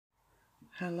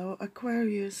Hello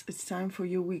Aquarius, it's time for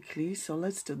your weekly, so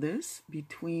let's do this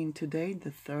between today the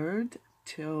 3rd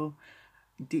till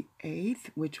the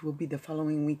 8th, which will be the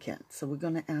following weekend. So we're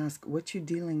going to ask what you're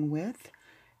dealing with,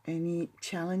 any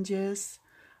challenges,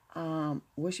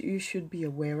 what you should be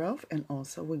aware of, and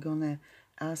also we're going to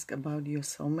ask about your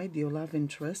soulmate, your love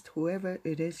interest, whoever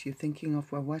it is you're thinking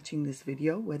of while watching this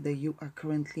video, whether you are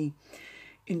currently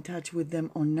in touch with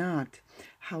them or not,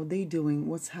 how they doing,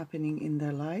 what's happening in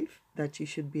their life that you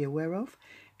should be aware of,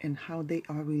 and how they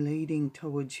are relating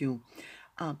towards you.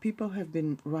 People have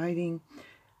been writing,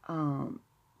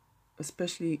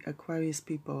 especially Aquarius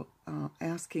people,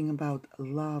 asking about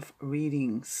love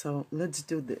readings. So let's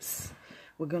do this.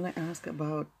 We're going to ask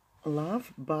about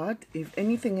love, but if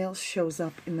anything else shows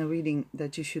up in the reading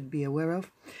that you should be aware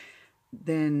of,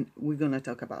 then we're going to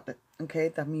talk about it. Okay,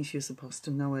 that means you're supposed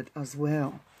to know it as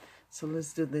well. So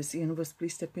let's do this. Universe,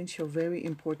 please step in, show very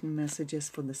important messages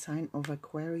for the sign of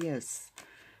Aquarius.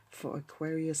 For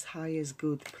Aquarius, highest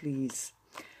good, please.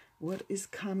 What is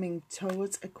coming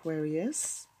towards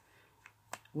Aquarius?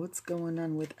 What's going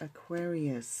on with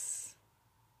Aquarius?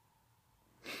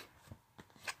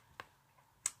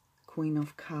 Queen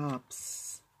of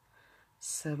Cups,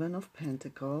 7 of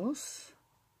Pentacles.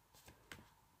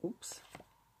 Oops.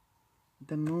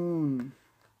 The Moon.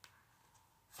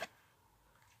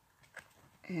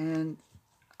 And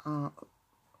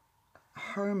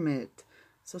Hermit.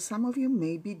 So some of you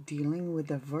may be dealing with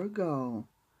a Virgo.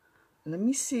 Let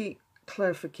me see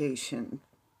clarification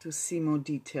to see more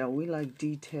detail. We like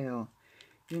detail.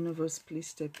 Universe, please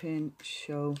step in,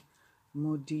 show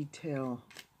more detail.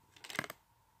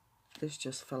 This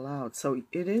just fell out. So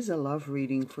it is a love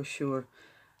reading for sure.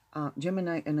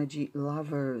 Gemini energy,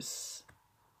 lovers.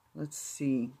 Let's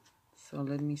see. So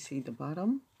let me see the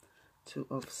bottom. 2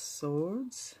 of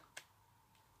Swords.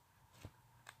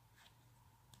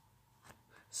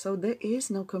 So there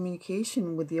is no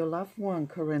communication with your loved one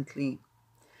currently.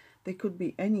 There could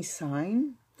be any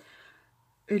sign.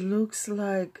 It looks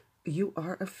like you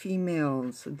are a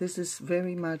female. So this is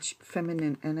very much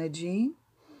feminine energy.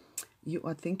 You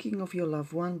are thinking of your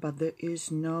loved one, but there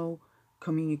is no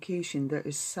communication. There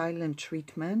is silent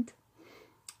treatment.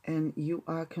 And you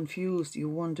are confused. You're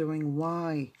wondering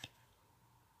why.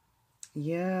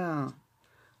 Yeah.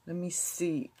 Let me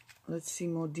see. Let's see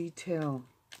more detail.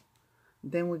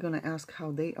 Then we're going to ask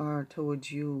how they are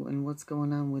towards you and what's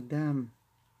going on with them.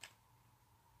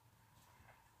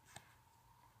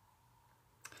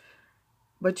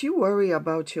 But you worry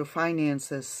about your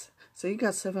finances. So you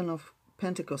got 7 of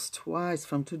Pentacles twice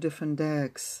from 2 different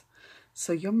decks.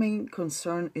 So your main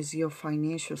concern is your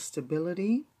financial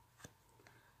stability.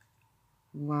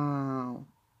 Wow.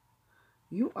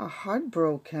 You are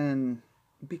heartbroken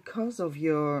because of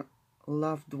your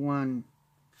loved one.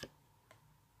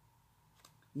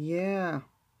 Yeah.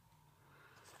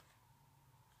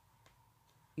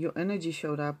 Your energy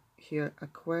showed up here,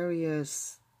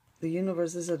 Aquarius. The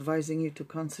universe is advising you to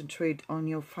concentrate on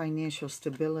your financial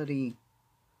stability.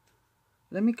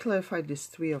 Let me clarify this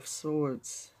 3 of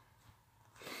Swords.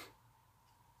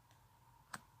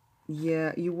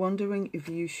 Yeah, you're wondering if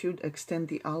you should extend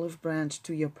the olive branch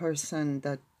to your person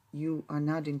that you are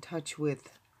not in touch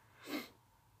with.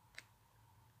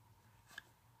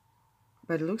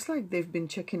 But it looks like they've been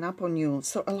checking up on you.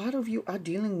 So a lot of you are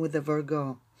dealing with a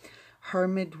Virgo.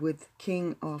 Hermit with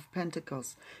King of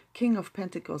Pentacles. King of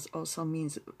Pentacles also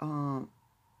means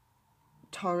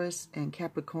Taurus and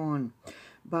Capricorn.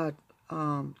 But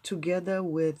together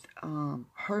with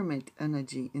Hermit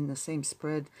energy in the same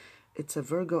spread, it's a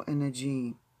Virgo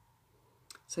energy.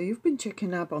 So you've been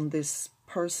checking up on this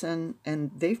person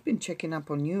and they've been checking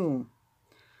up on you.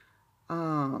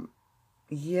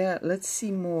 Yeah, let's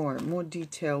see more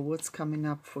detail. What's coming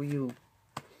up for you?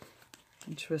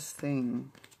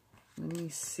 Interesting. Let me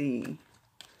see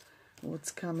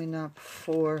what's coming up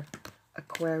for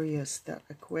Aquarius that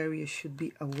Aquarius should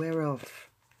be aware of.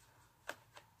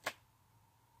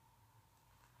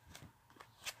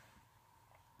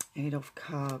 Eight of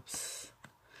Cups.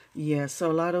 Yeah, so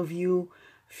a lot of you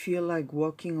feel like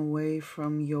walking away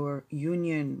from your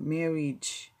union,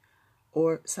 marriage,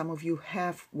 or some of you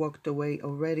have walked away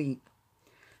already.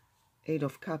 8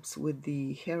 of Cups with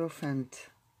the Hierophant.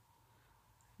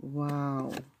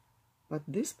 Wow. But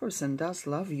this person does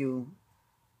love you.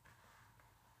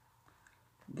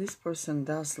 This person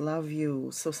does love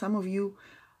you. So some of you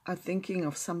are thinking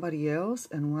of somebody else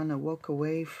and want to walk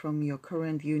away from your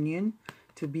current union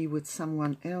to be with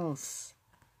someone else.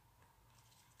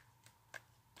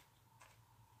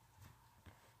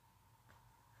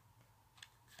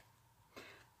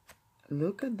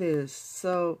 Look at this.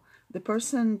 So The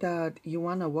person that you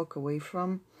want to walk away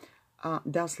from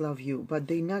does love you, but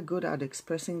they're not good at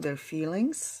expressing their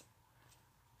feelings.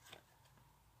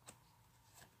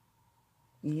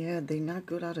 Yeah, they're not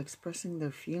good at expressing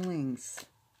their feelings.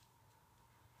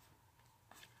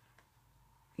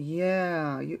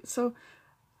 Yeah, so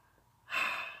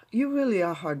you really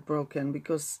are heartbroken,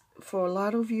 because for a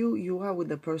lot of you, you are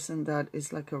with a person that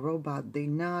is like a robot. They're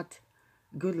not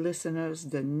good listeners.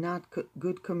 They're not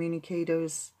good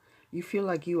communicators. You feel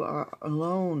like you are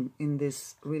alone in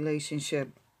this relationship.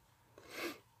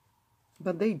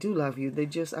 But they do love you. They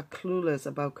just are clueless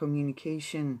about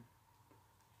communication.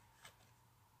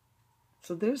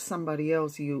 So there's somebody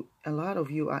else. A lot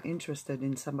of you are interested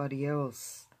in somebody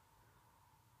else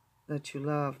that you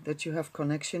love, that you have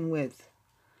connection with.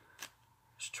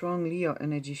 Strong Leo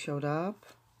energy showed up.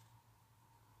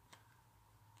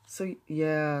 So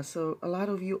yeah, so a lot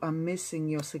of you are missing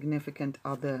your significant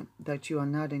other that you are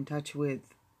not in touch with,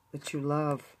 that you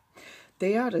love.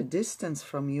 They are at a distance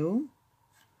from you.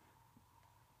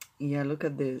 Yeah, look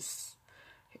at this.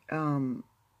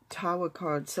 Tower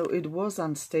card. So it was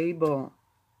unstable.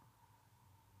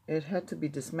 It had to be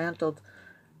dismantled.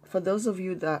 For those of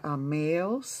you that are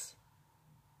males,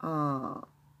 some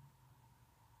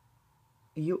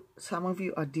of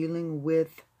you are dealing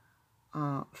with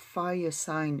fire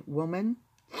sign woman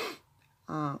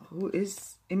who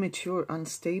is immature,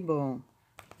 unstable,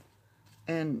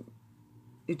 and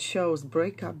it shows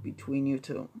breakup between you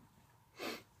two.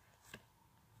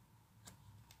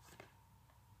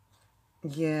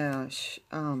 Yeah,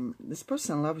 this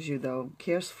person loves you though,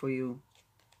 cares for you.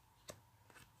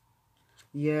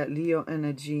 Yeah, Leo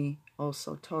energy,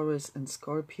 also Taurus and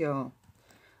Scorpio.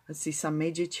 Let's see, some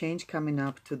major change coming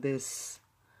up to this.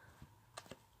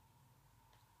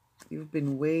 You've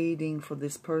been waiting for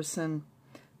this person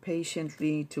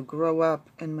patiently to grow up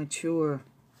and mature.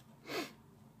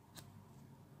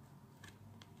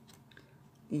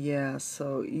 Yeah,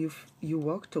 so you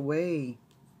walked away.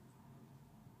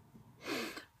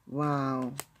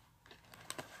 Wow.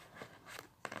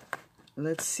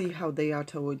 Let's see how they are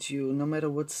towards you, no matter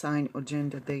what sign or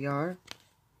gender they are.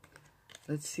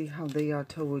 Let's see how they are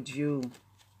towards you.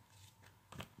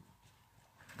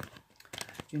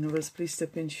 Universe, please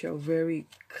step in, show very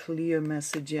clear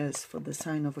messages for the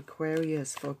sign of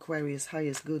Aquarius, for Aquarius'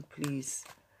 highest good, please.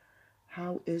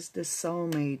 How is the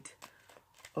soulmate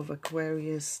of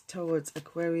Aquarius towards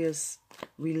Aquarius,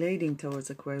 relating towards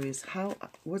Aquarius?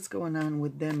 What's going on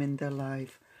with them in their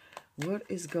life? What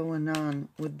is going on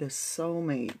with the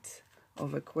soulmate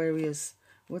of Aquarius?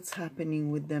 What's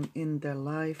happening with them in their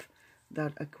life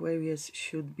that Aquarius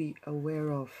should be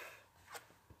aware of?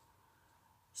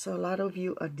 So a lot of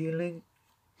you are dealing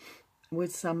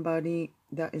with somebody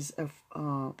that is a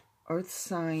earth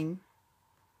sign.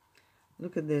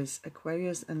 Look at this,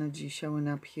 Aquarius energy showing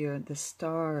up here, the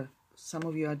star. Some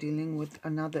of you are dealing with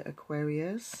another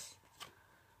Aquarius.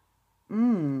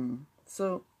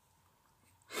 So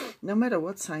no matter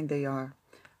what sign they are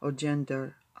or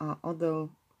gender, although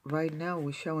right now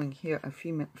we're showing here a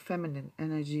feminine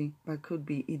energy, but could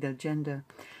be either gender.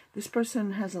 This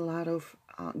person has a lot of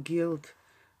guilt,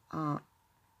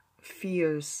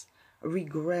 fears,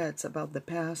 regrets about the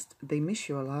past. They miss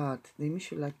you a lot. They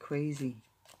miss you like crazy.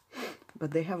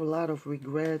 But they have a lot of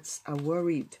regrets, are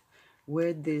worried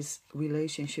where this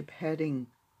relationship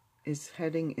is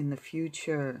heading in the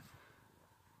future.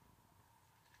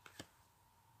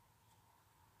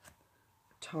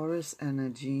 Taurus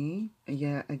energy.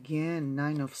 Yeah, again,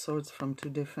 9 of Swords from 2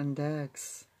 different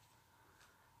decks.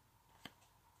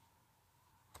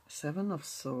 7 of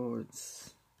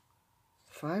Swords.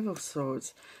 5 of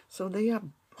Swords. So they are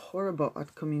horrible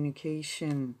at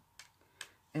communication.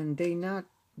 And they're not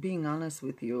being honest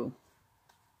with you.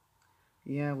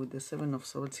 Yeah, with the 7 of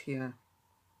Swords here.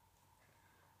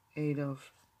 8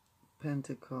 of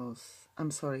Pentacles.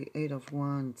 I'm sorry, 8 of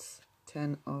Wands.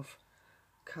 10 of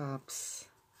Cups.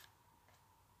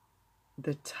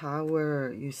 The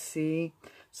Tower, you see?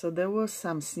 So there was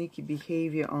some sneaky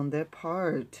behavior on their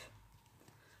part,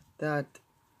 that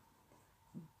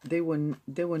they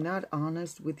were not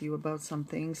honest with you about some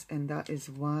things, and that is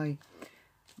why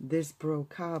this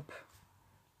broke up.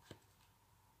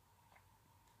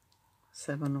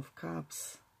 7 of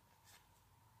Cups.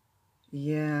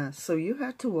 Yeah, so you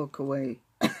had to walk away.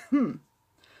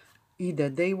 Either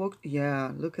they walked,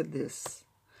 yeah, look at this.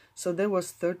 So there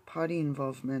was third-party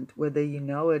involvement, whether you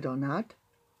know it or not.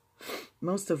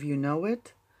 Most of you know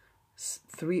it.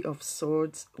 3 of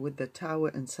Swords with the Tower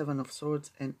and 7 of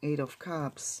Swords and 8 of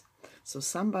Cups. So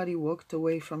somebody walked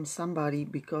away from somebody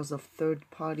because of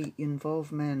third-party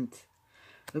involvement.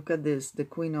 Look at this, the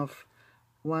Queen of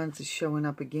Wands is showing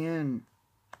up again.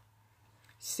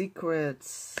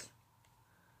 Secrets.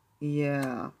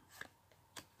 Yeah.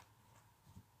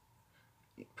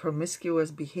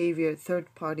 Promiscuous behavior,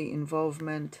 third-party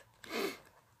involvement.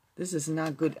 This is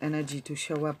not good energy to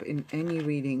show up in any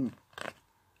reading.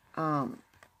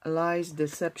 Lies,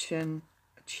 deception,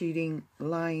 cheating,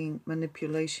 lying,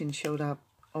 manipulation showed up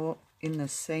all in the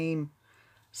same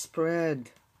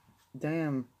spread.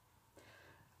 Damn.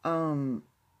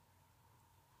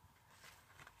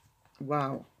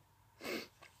 Wow.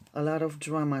 A lot of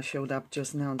drama showed up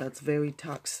just now. That's very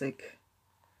toxic.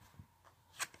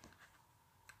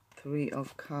 Three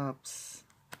of Cups.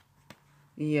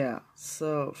 Yeah,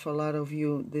 so for a lot of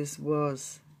you, this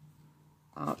was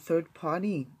third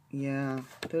party. Yeah,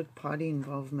 third party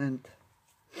involvement.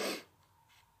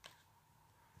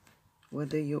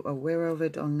 Whether you're aware of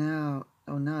it or now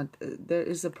or not, there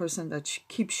is a person that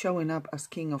keeps showing up as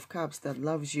King of Cups that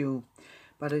loves you,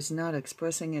 but is not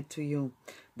expressing it to you.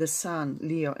 The Sun,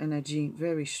 Leo energy,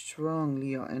 very strong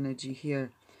Leo energy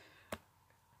here.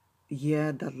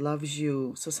 Yeah, that loves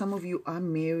you. So some of you are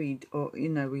married or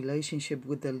in a relationship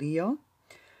with the Leo.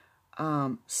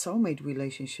 Soulmate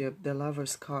relationship, the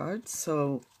Lover's card.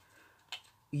 So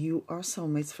you are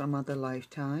soulmates from other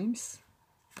lifetimes.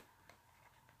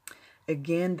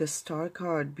 Again, the Star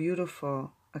card,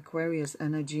 beautiful. Aquarius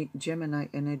energy, Gemini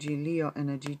energy, Leo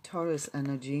energy, Taurus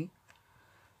energy.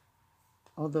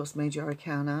 All those major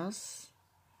arcanas.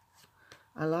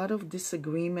 A lot of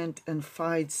disagreement and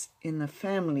fights in the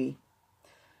family.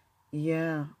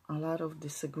 Yeah, a lot of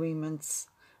disagreements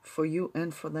for you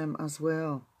and for them as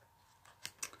well.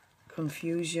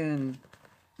 Confusion,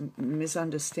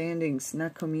 misunderstandings,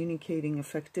 not communicating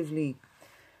effectively.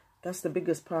 That's the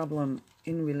biggest problem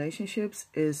in relationships,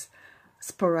 is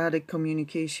sporadic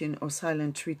communication or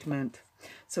silent treatment.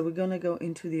 So we're going to go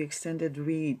into the extended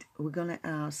read. We're going to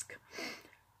ask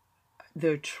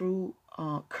their true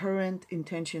current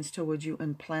intentions towards you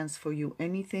and plans for you.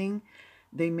 Anything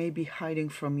they may be hiding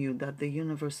from you that the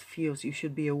universe feels you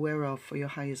should be aware of for your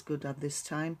highest good at this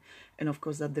time. And of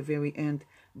course, at the very end,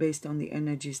 based on the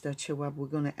energies that show up, we're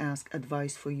going to ask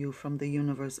advice for you from the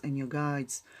universe and your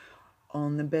guides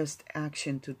on the best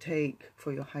action to take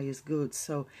for your highest good.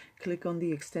 So click on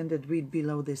the extended read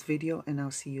below this video and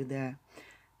I'll see you there.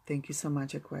 Thank you so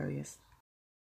much, Aquarius.